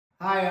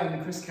Hi,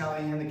 I'm Chris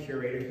Callahan, the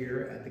curator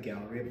here at the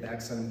Gallery of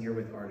Bex. I'm here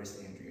with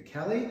artist Andrea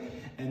Kelly,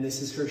 and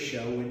this is her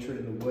show, Winter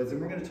in the Woods. And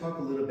we're going to talk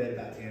a little bit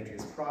about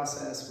Andrea's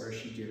process, where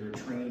she did her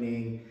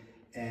training,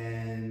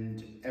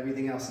 and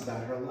everything else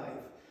about her life.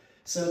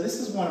 So this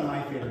is one of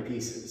my favorite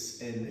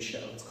pieces in the show.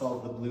 It's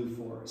called The Blue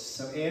Forest.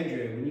 So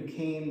Andrea, when you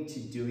came to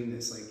doing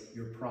this, like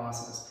your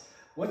process,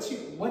 what's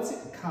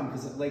it come?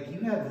 Because like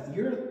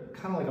you're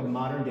kind of like a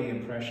modern day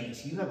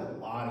impressionist. You have a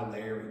lot of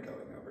layering going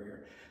over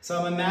here. So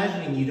I'm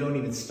imagining you don't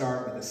even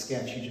start with a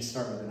sketch, you just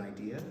start with an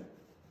idea.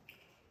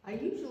 I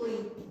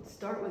usually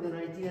start with an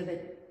idea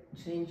that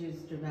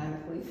changes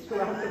dramatically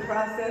throughout the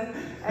process,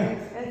 and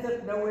it ends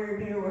up nowhere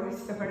near where I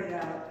started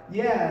out.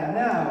 Yeah,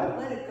 no. I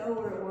let it go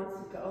where it wants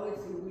to go.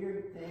 It's a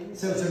weird thing.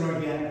 So it's an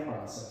organic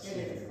process. It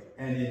is.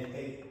 And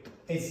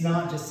it's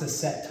not just a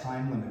set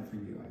time limit for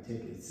you, I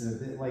take it. It's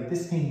like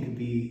this painting could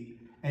be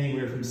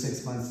anywhere from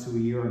 6 months to a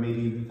year, or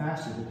maybe even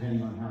faster,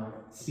 depending on how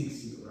it speaks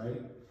to you,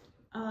 right?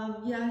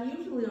 Yeah,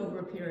 usually over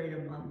a period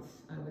of months,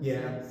 I would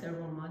say,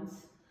 several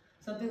months.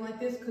 Something like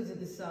this because of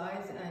the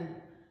size, and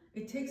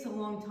it takes a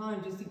long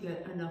time just to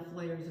get enough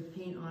layers of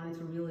paint on it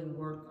to really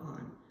work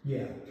on.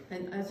 Yeah.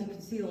 And as you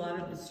can see, a lot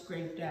of it's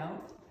scraped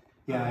out.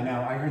 Yeah, I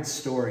know. I heard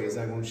stories,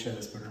 I won't show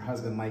this, but her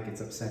husband Mike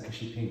gets upset because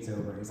she paints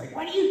over. He's like,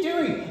 what are you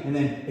doing? And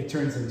then it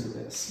turns into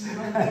this.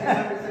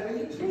 I was like, are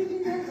you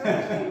changing that?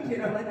 Don't change. You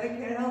know, like I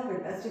can't help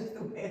it. That's just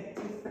the way it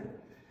is.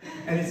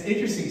 And it's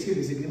interesting too,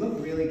 because if you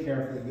look really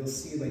carefully, you'll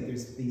see like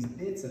there's these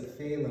bits of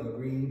phthalo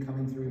green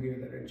coming through here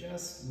that are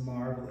just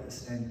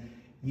marvelous. And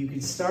you can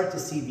start to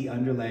see the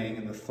underlaying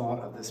and the thought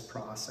of this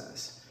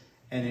process.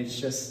 And it's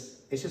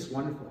just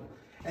wonderful.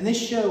 And this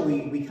show,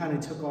 we kind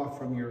of took off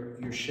from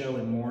your show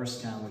in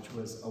Morristown, which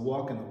was A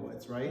Walk in the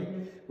Woods, right?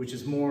 Mm-hmm. Which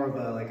is more of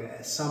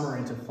a summer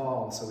into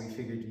fall. So we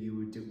figured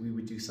we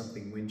would do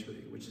something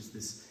wintry, which is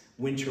this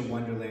winter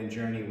wonderland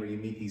journey where you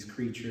meet these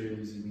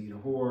creatures, you meet a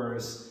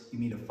horse, you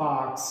meet a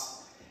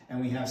fox,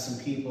 and we have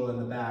some people in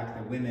the back,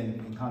 the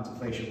women in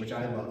contemplation, which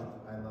I love.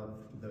 I love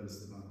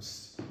those the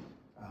most.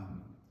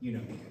 You know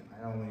me,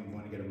 I don't really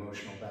want to get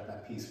emotional about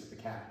that piece with the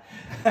cat.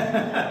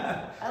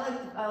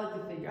 I like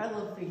the figure. I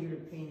love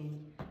figurative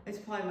painting. It's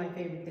probably my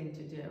favorite thing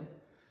to do.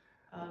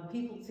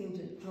 People seem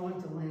to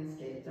drawn to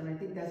landscapes, and I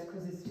think that's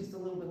because it's just a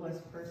little bit less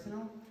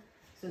personal,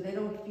 so they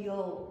don't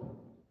feel,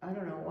 I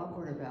don't know,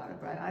 awkward about it.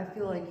 But I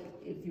feel like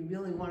if you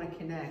really want to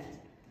connect,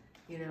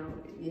 you know,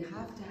 you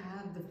have to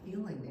have the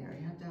feeling there.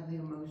 You have to have the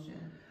emotion.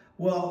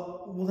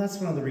 Well, that's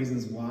one of the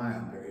reasons why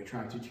I'm very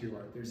attracted to your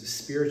art. There's a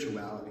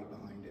spirituality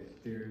behind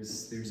it.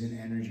 There's an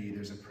energy,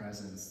 there's a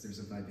presence, there's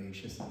a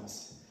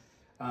vivaciousness.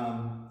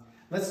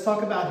 Let's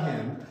talk about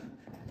him,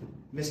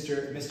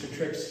 Mr.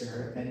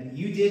 Trickster. And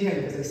you did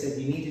him because I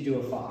said you need to do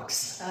a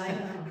fox. I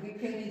know. We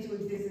came into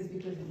existence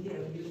because of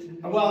you.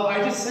 Well,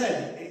 I just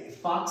said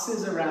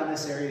foxes around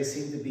this area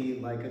seem to be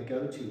like a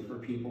go-to for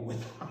people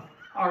with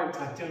art.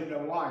 I don't know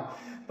why.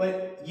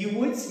 But you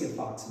would see a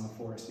fox in the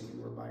forest if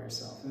you were by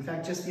yourself. In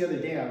fact, just the other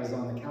day I was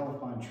on the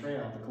California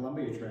Trail, the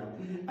Columbia Trail.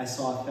 Mm-hmm. I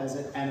saw a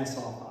pheasant and I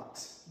saw a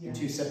fox in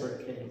two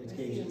separate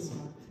cages.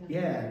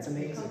 Yeah, it's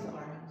amazing.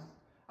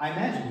 I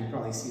imagine you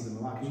probably see them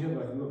a lot because you have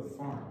a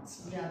farm and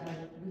stuff. Yeah,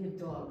 but we have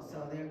dogs,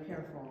 so they're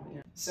careful. You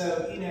know.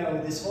 So, you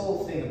know, this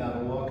whole thing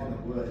about A Walk in the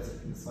Woods,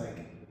 it's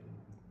like,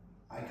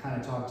 I kind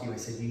of talked to you, I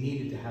said you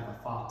needed to have a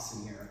fox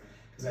in here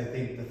because I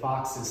think the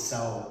foxes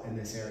sell in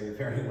this area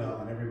very well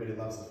and everybody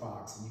loves the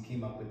fox, and you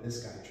came up with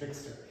this guy,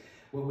 Trickster.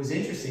 What was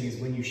interesting is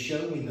when you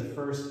showed me the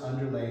first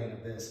underlaying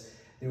of this,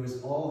 there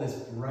was all this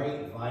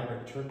bright,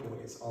 vibrant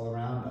turquoise all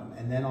around him,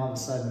 and then all of a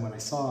sudden when I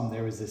saw him,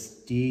 there was this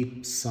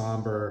deep,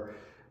 somber,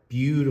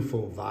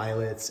 beautiful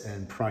violets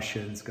and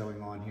Prussians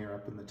going on here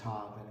up in the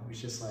top, and it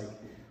was just like,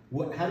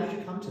 how did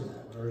you come to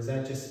that? Or is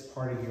that just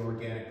part of your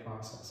organic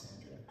process,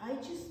 Andrea?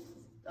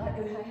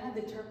 I had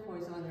the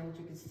turquoise on there, which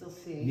you can still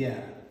see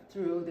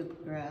through the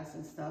grass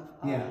and stuff.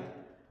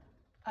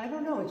 I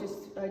don't know,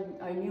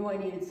 I knew I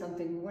needed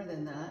something more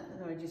than that,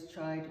 and I just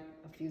tried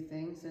a few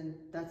things, and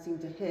that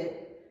seemed to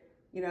hit,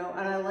 you know,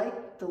 and I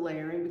like the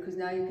layering because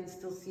now you can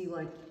still see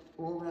like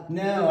all that.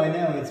 No, I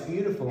know, it's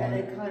beautiful. And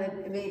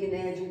it made an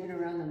edge even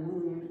around the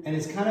moon. And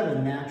it's kind of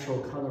a natural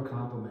color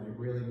complement. It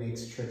really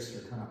makes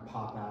Trickster kind of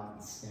pop out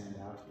and stand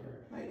out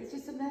here. Right, it's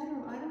just a matter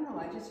of, I don't know,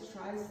 I just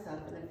try stuff,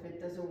 and if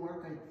it doesn't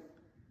work,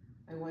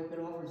 I wipe it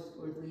off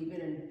or leave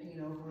it and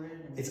paint over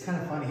it. And it's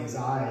kind of funny, his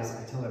eyes,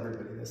 I tell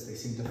everybody this, they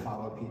seem to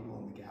follow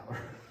people in the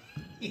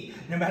gallery.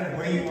 No matter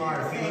where you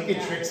are, if you look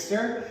at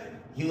Trickster,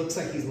 he looks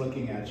like he's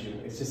looking at you.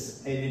 It's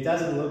just, and it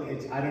doesn't look,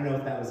 I don't know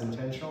if that was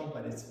intentional,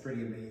 but it's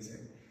pretty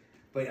amazing.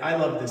 But I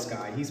love this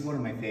guy. He's one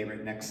of my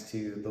favorite next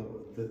to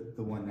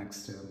the one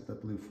next to the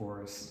Blue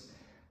Forest.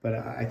 But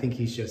I think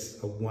he's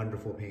just a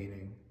wonderful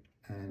painting.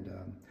 And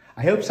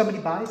I hope somebody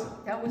buys it.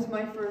 That was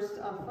my first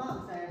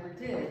fox I ever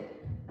did.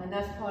 And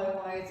that's probably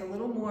why it's a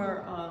little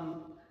more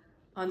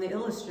on the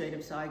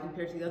illustrative side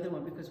compared to the other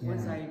one, because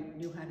once I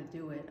knew how to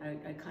do it,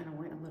 I kind of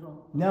went a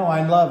little... No,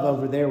 I love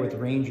over there with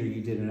Ranger,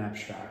 you did an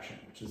abstraction,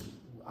 which is,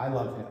 I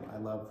love him. I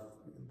love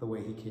the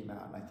way he came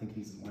out, and I think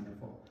he's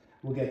wonderful.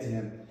 We'll get to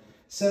him.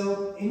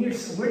 So,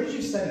 where did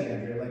you study,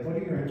 Andrea? Like, what are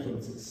your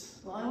influences?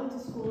 Well, I went to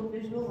School of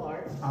Visual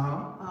Arts,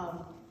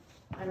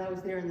 and I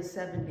was there in the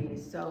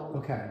 70s, so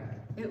Okay.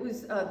 it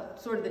was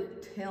sort of the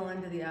tail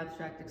end of the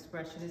abstract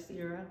expressionist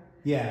era.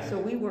 Yeah. So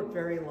we worked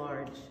very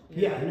large.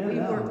 We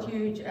worked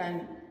huge,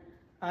 and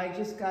I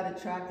just got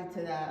attracted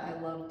to that. I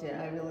loved it.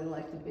 I really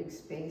liked the big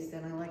space,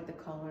 and I liked the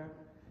color.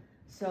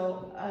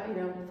 So,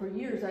 for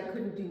years I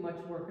couldn't do much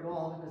work at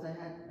all because I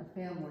had a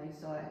family,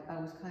 so I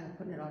was kind of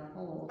putting it on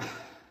hold.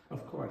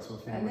 Of course. Well,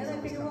 and then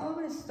I figured, well,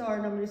 I'm just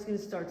going to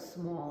start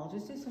small,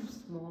 just do some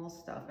small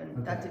stuff,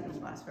 and that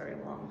didn't last very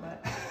long,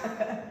 but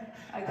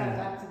I got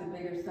back to the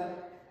bigger stuff,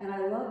 and I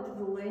loved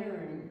the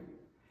layering,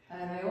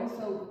 and I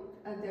also,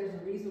 and there's a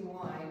reason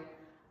why,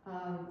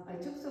 I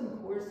took some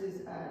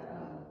courses at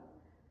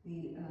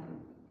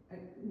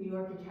New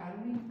York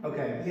Academy.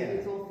 Okay, yeah.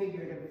 It's all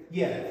figurative.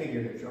 Yeah,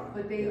 figurative drawing.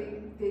 But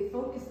they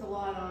focused a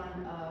lot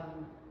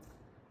on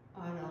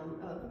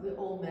the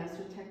old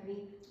master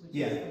technique, which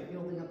is like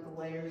building up the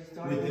layers.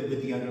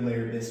 With the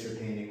underlayer bistre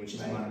painting, which is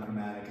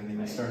monochromatic, and then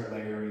you start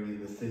layering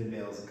the thin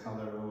veils of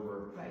color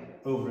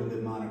over the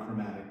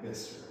monochromatic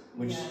bistre,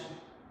 which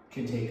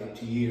can take up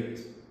to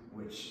years,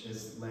 which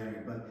is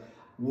layering. But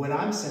what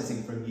I'm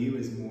sensing from you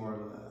is more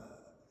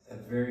of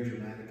a very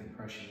dramatic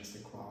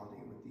impressionistic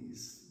quality with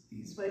these.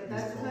 But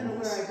that's kind of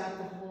where I got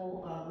the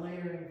whole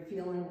layering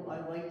feeling. I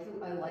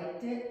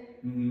liked it,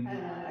 and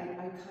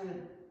I kind of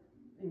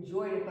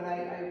enjoyed it. But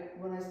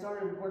when I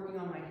started working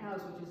on my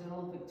house, which is an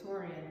old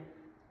Victorian,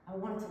 I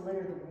wanted to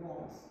layer the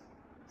walls,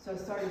 so I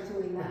started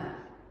doing that,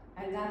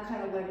 and that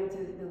kind of led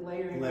into the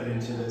layering. Led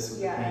into this.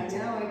 Yeah, and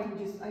now I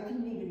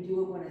can even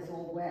do it when it's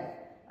all wet.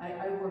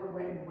 I work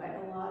wet and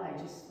wet a lot. I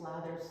just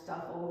slather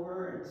stuff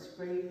over and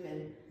scrape,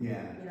 and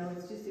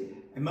it's just.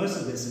 And most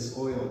of this is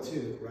oil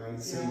too,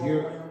 right? So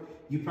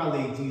you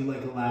probably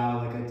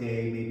allow like a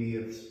day maybe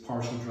of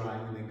partial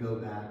drying and then go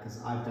back, because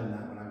I've done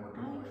that when I work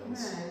in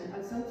oils. I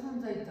can.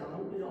 Sometimes I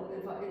don't.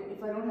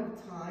 If I don't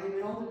have time,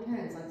 it all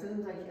depends. Like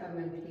sometimes I'm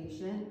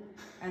impatient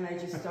and I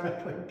just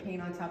start putting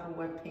paint on top of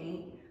wet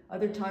paint.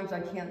 Other times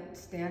I can't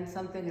stand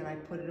something and I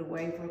put it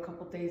away for a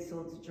couple days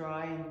till it's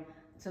dry, and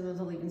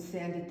sometimes I'll even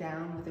sand it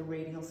down with a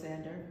radial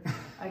sander.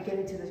 I get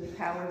into the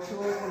power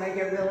tools when I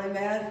get really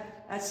mad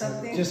at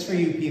something. Just for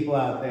you people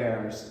out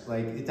there,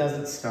 like, it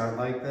doesn't start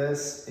like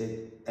this,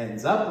 it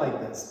ends up like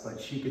this, but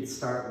she could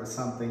start with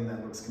something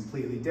that looks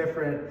completely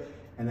different,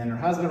 and then her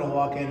husband will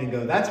walk in and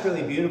go, that's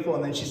really beautiful,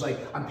 and then she's like,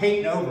 I'm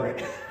painting over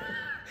it.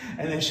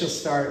 And then she'll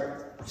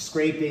start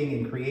scraping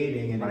and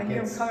creating, and when I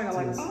hear him coming, I'm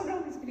like, oh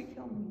no, he's gonna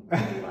kill me.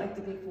 I liked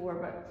it before,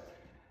 but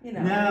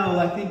No,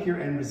 I think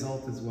your end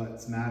result is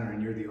what's matter,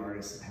 and you're the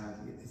artist that has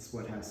it. It's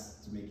what has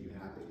to make you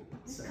happy.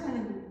 So.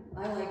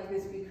 I like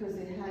this because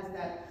it has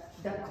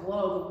that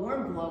glow, the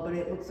warm glow, but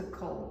it looks a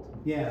cold.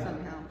 Yeah.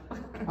 Somehow.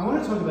 I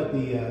want to talk about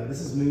this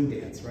is Moon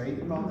Dance, right?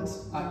 About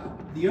this.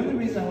 The only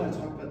reason I want to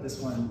talk about this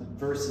one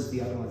versus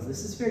the other ones,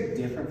 this is very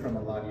different from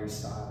a lot of your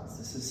styles.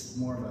 This is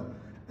more of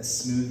a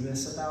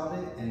smoothness about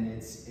it, and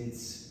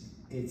it's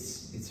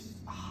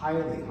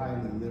highly,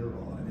 highly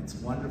literal, and it's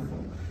wonderful.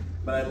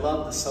 But I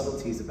love the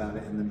subtleties about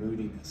it and the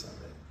moodiness of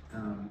it.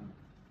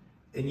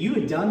 And you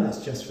had done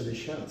this just for the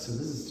show, so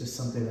this is just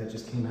something that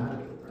just came out of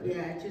you, right?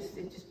 Yeah, it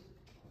just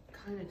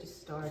kind of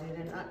just started,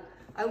 and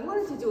I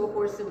wanted to do a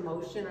horse in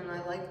motion, and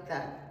I liked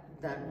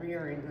that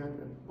rearing or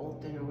the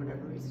bolting or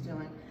whatever he's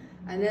doing.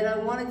 And then I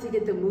wanted to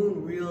get the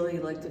moon really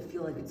to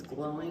feel like it's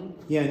glowing.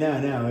 Yeah,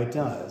 no, it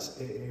does.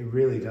 It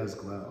really does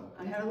glow.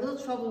 I had a little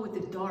trouble with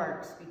the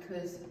darks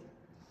because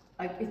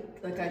I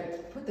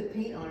put the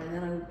paint on, and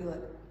then I would be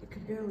like, I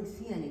could barely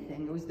see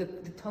anything. It was the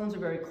tones are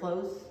very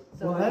close.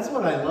 So well, that's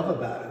what I love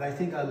about it. I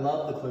think I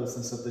love the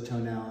closeness of the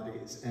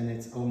tonalities, and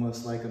it's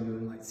almost like a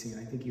moonlight scene.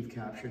 I think you've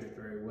captured it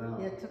very well.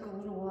 Yeah, it took a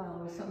little while.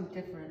 It was something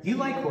different. You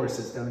like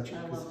horses, don't you?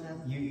 I love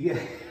them.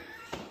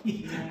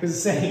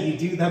 Because you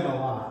do them a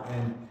lot,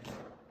 and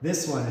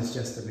this one is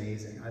just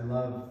amazing. I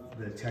love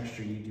the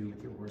texture you do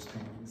with your horse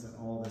paintings, and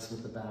all this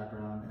with the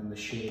background and the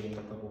shading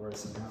of the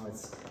horse, and how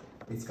it's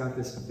got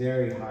this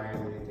very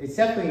highly. It's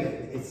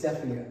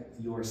definitely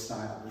your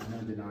style. There's no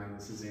denying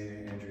this is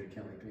an Andrea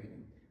Kelly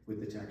painting with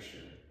the texture.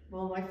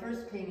 Well, my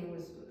first painting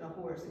was a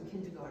horse in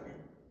kindergarten.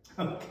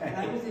 Okay. And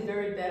I was a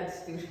very bad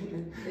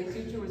student. The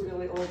teacher was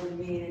really old and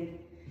mean and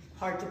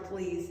hard to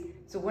please.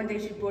 So one day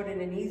she brought in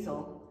an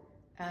easel,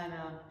 and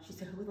she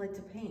said, "Who would like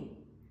to paint?"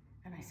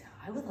 And I said,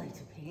 "I would like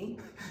to paint."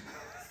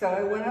 So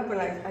I went up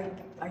and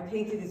I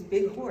painted this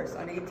big horse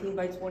on 18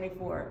 by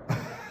 24.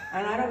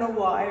 And I don't know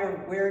why or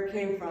where it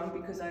came from,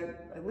 because I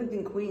lived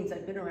in Queens.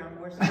 I'd been around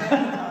horses all the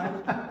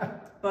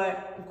time.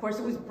 But of course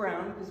it was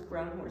brown, because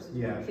brown horses,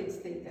 when kids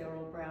think they were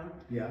all brown.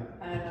 Yeah.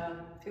 And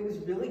it was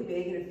really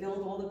big, and it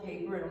filled all the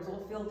paper, and it was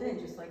all filled in,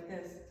 just like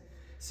this.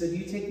 So do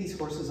you take these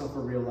horses off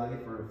of real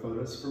life, or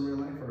photos from real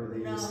life, or are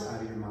they just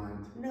out of your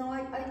mind? No,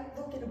 I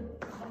look at a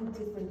lot of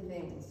different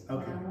things when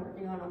I'm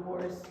working on a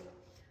horse.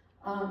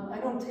 I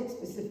don't take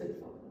specific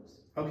photos.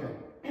 Okay.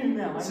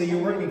 No. So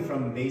you're working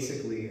from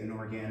basically an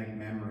organic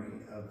memory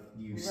of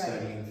you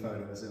studying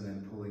photos and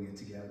then pulling it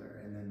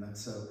together, and then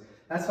so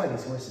That's why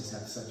these horses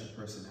have such a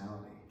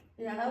personality.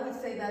 Yeah, and I would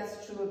say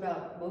that's true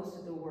about most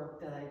of the work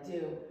that I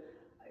do.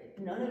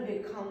 None of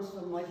it comes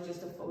from like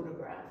just a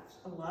photograph.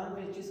 A lot of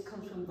it just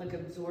comes from like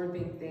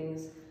absorbing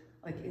things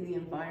like in the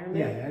environment.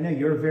 Yeah, I know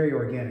you're a very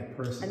organic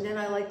person. And then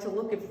I like to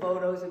look at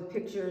photos and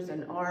pictures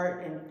and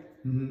art and,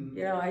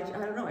 you know, I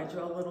don't know, I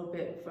draw a little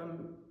bit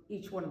from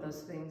each one of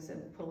those things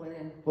and pull it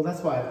in. Well,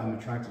 that's why I'm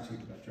attracted to you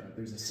about art.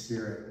 There's a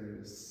spirit,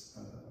 there's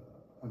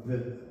a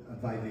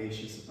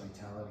vivacious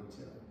vitality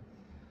to it.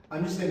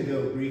 I'm just going to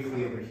go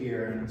briefly over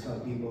here and tell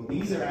people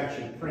these are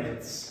actually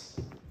prints.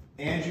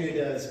 Andrea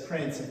does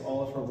prints of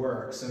all of her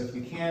work, so if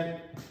you can't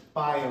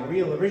buy a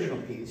real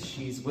original piece,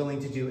 she's willing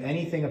to do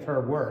anything of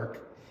her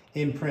work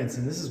in prints,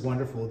 and this is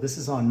wonderful. This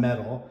is on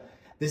metal.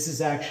 This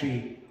is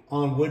actually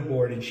on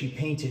woodboard, and she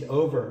painted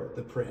over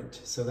the print,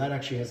 so that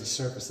actually has a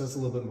surface. That's a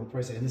little bit more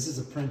pricey, and this is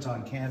a print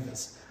on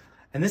canvas.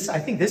 And this, I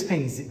think this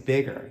painting is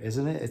bigger,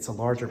 isn't it? It's a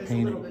larger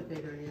painting. It's a little bit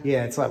bigger, yeah.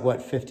 Yeah, it's like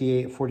what,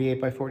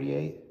 48 by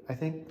 48, I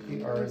think?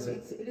 Or is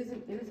it? It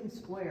isn't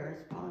square,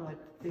 it's probably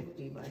like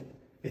 50 by...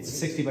 It's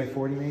 60 by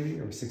 40 maybe,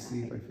 or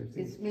 60 by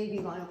 50? It's maybe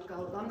like,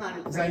 I'm not...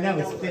 Because I know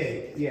it's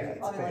big, yeah, it's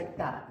probably big. like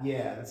that.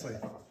 Yeah, that's what I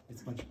thought.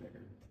 It's much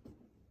bigger.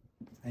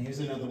 And here's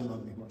another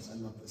lovely horse. I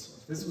love this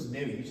horse. This was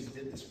new. You just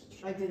did this for the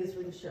show. I did this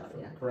for the show,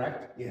 yeah.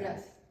 Correct? Yeah.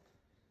 Yes.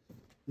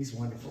 He's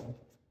wonderful.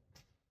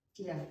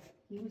 Yeah,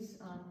 he was,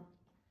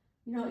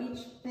 you know,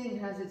 each thing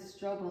has its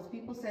struggles.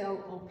 People say,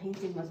 oh,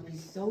 painting must be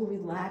so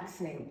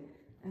relaxing.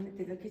 And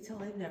they go, you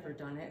tell I've never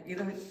done it. You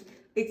know,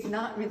 it's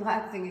not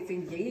relaxing, it's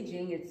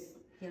engaging, it's,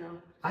 you know.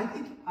 I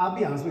think, I'll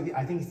be honest with you,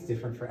 I think it's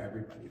different for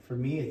everybody. For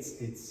me, I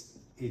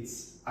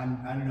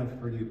don't know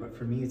for you, but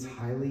for me, it's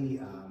highly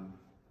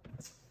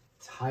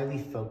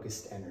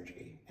focused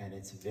energy, and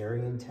it's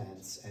very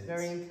intense. And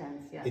Very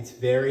intense, yeah. It's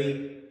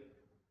very,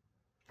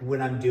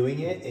 when I'm doing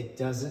it, it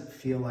doesn't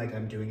feel like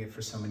I'm doing it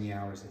for so many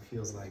hours. It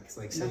feels like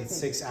say it's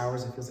 6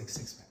 hours, it feels like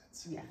 6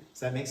 minutes. Yeah. Does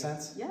that make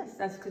sense? Yes,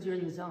 that's because you're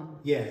in the zone.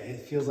 Yeah,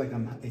 it feels like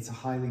it's a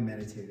highly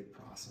meditative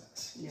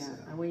process. Yeah, So.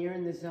 and when you're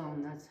in the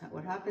zone, that's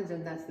what happens,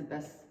 and that's the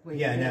best way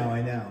Yeah, to do it.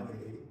 I know.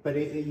 But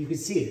you can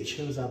see it. It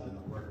shows up in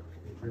the work.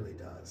 It really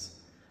does.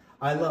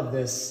 I love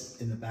this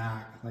in the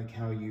back, like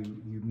how you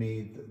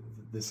made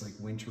this like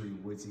wintry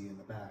woodsy in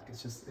the back.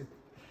 It's just,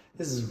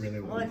 this is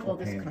really wonderful. I like all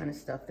this painting. kind of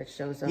stuff that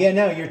shows up. Yeah,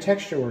 no, your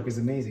texture work is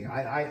amazing.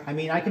 I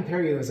mean, I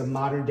compare you as a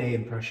modern day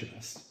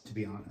impressionist, to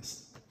be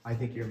honest. I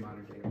think you're a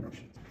modern day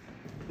impressionist.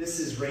 This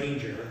is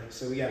Ranger.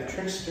 So we have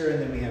Trickster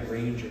and then we have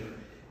Ranger.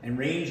 And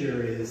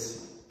Ranger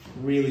is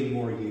really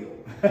more you.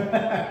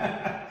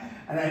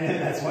 And I know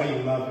that's why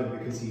you love him,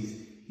 because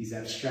he's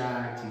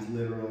abstract, he's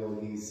literal,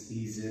 he's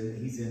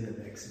in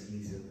the mix, and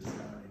he's in the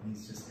zone. And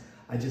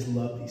I just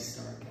love these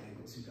stark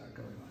angles you got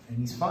going on. And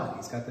he's fun.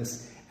 He's got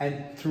this,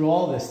 and through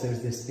all this,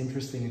 there's this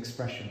interesting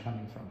expression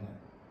coming from him.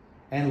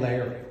 And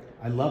layering.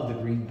 I love the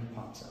green that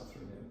pops out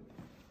through him.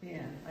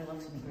 Yeah, I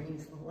love some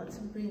greens. Let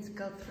some greens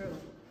go through.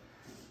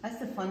 That's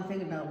the fun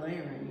thing about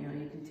layering, you know,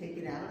 you can take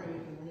it out or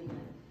you can leave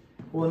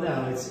it. Well,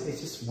 no, it's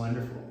just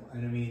wonderful.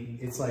 And I mean,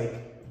 it's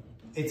like,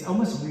 it's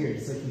almost weird.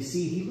 It's like you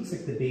see, he looks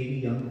like the baby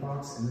young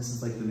fox, and this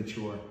is like the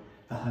mature,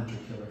 the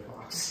hunter-killer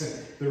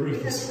fox, the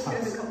ruthless fox.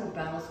 He has a couple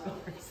battle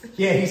scars.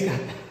 Yeah, he's got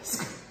battle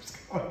scars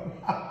going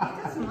on.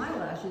 He got some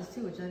eyelashes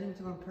too, which I didn't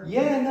do on purpose.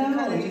 Yeah, no, he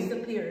kind of he just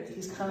appeared.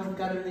 He's kind of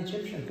got an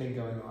Egyptian thing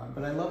going on,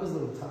 but I love his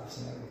little tufts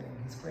and everything.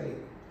 He's great.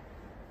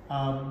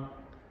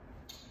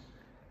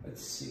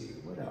 Let's see,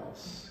 what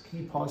else?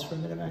 Can you pause for a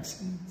minute,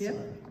 Maxine? Yep.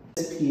 Sorry.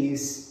 This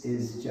piece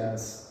is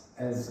just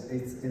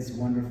as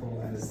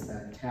wonderful as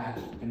that cat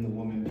and the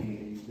woman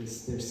painting.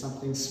 There's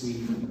something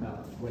sweet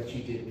about what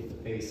you did with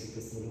the face of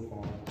this little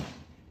fawn.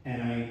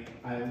 And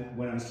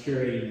when I was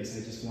curating this,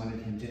 I just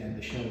wanted him to end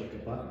the show like a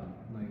button,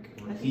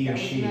 or he or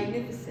she.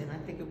 Magnificent. I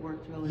think it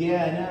worked really well.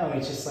 Yeah, no,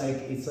 it's just like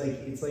it's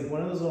like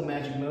one of those little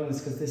magic moments,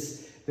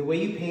 because the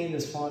way you paint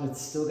this fawn,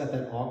 it's still got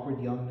that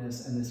awkward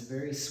youngness and this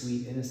very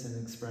sweet,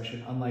 innocent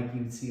expression, unlike you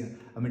would see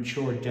a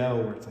mature doe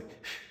where it's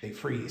like, they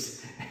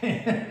freeze,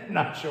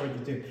 not sure what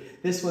to do.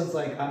 This one's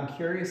like, I'm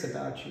curious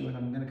about you and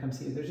I'm gonna come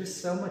see you. There's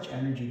just so much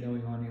energy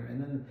going on here.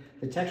 And then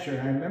the texture,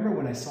 and I remember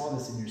when I saw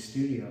this in your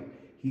studio,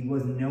 he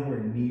was nowhere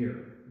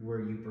near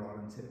where you brought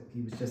him to.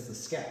 He was just a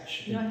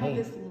sketch. You know, I had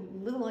this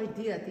little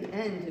idea at the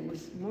end. It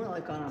was more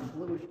like on a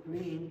bluish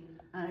green,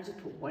 and I just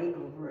put white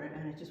over it,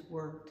 and it just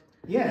worked.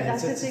 Yeah,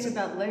 that's the thing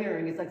about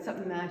layering. It's like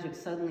something magic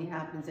suddenly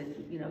happens, and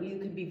you know, you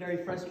could be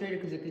very frustrated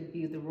because it could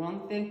be the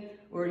wrong thing,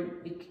 or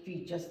it could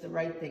be just the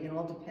right thing. It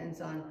all depends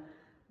on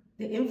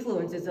the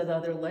influences of the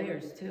other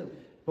layers too.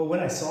 But when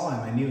I saw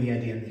him, I knew he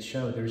had to end the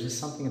show. There was just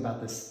something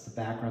about the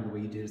background, the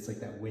way you did it. It's like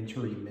that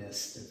wintry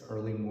mist of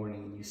early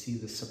morning, and you see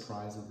the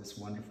surprise of this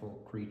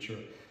wonderful creature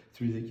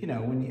through the, you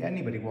know, when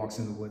anybody walks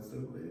in the woods,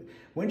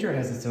 winter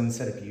has its own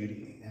set of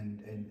beauty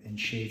and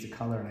shades of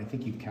color, and I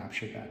think you've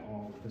captured that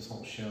all with this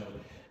whole show.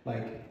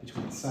 Like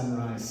between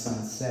sunrise,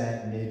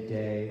 sunset,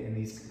 midday,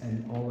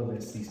 and all of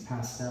these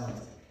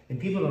pastels. And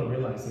people don't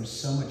realize there's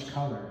so much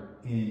color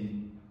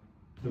in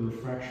the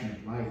reflection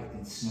of light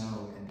and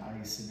snow and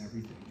ice and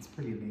everything. It's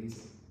pretty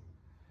amazing.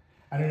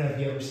 I don't know if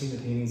you ever seen the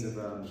paintings of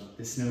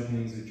the snow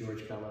paintings of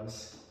George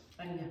Bellows.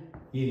 I know.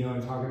 You know what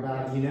I'm talking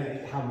about? You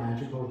know how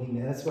magical he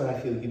is. That's what I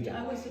feel you've done.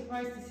 I was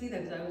surprised to see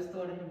that because I always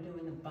thought of him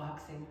doing the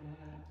boxing.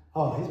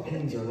 Oh, his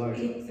paintings are large.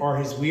 Or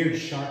his weird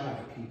shark eye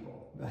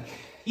people. Like,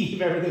 you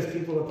remember those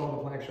people with all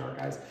the black shark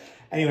eyes?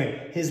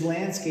 Anyway, his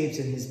landscapes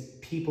and his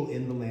people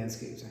in the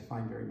landscapes I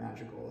find very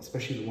magical,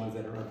 especially the ones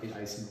that are of the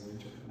ice in the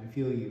winter. And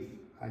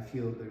I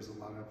feel there's a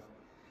lot of,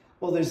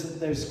 well,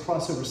 there's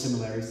crossover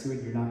similarities to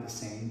it. You're not the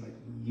same, but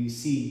you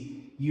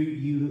see,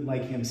 you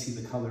like him see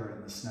the color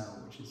in the snow,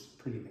 which is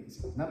pretty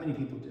amazing. Not many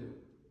people do.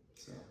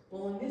 So.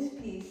 Well, in this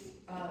piece,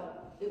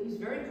 it was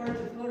very hard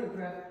to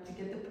photograph to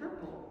get the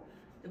purple.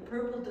 The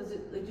purple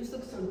it just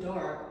looks so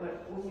dark,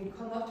 but when you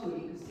come up to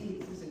it, you can see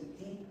it's just like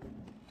deep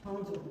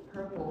tones of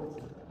purple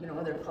with, you know,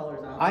 other colors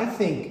on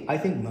it. I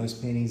think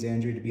most paintings,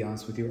 Andrea, to be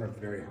honest with you, are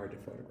very hard to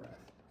photograph.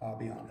 I'll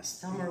be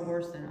honest. Some are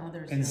worse than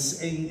others.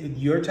 And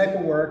your type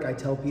of work, I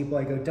tell people,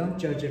 I go, don't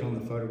judge it on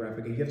the photograph.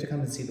 I go, you have to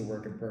come and see the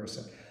work in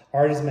person.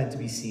 Art is meant to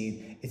be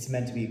seen. It's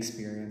meant to be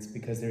experienced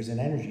because there's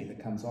an energy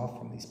that comes off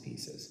from these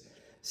pieces.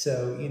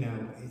 So, you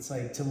know, it's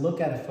like to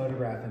look at a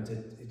photograph and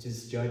to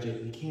just judge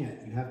it, you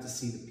can't. You have to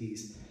see the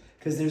piece.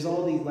 Because there's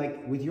all the,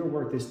 like, with your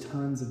work, there's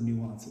tons of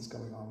nuances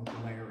going on with the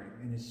layering.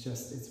 And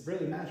it's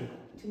really magical.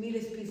 To me,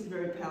 this piece is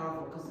very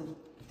powerful because the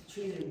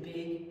trees are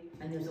big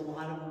and there's a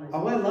lot of them.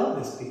 Oh, I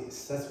love this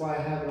piece. That's why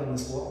I have it on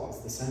this wall. It's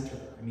the center.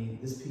 I mean,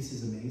 this piece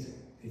is amazing.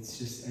 It's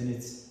just, and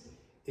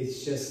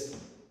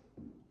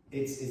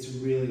it's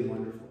really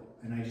wonderful.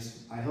 And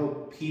I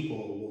hope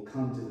people will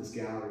come to this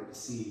gallery to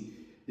see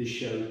this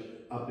show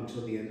up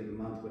until the end of the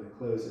month when it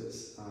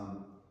closes,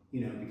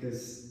 you know,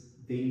 because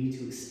they need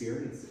to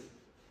experience it.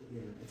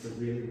 You know, it's a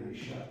really nice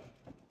show.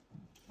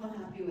 I'm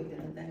happy with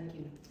it, thank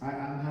you.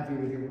 I'm happy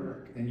with your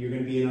work. And you're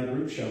going to be in our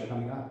group show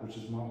coming up, which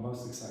is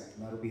most exciting.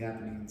 That'll be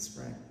happening in the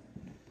spring.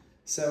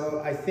 So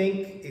I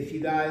think if you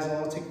guys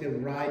all take the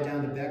ride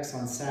down to Beck's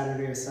on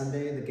Saturday or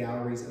Sunday, the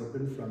gallery's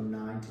open from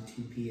 9 to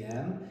 2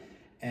 p.m.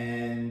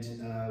 And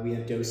we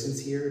have docents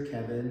here,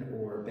 Kevin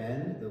or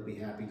Ben. They'll be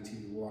happy to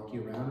walk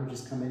you around or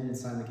just come in and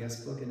sign the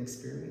guest book and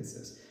experience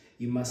this.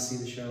 You must see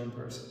the show in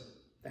person.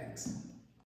 Thanks.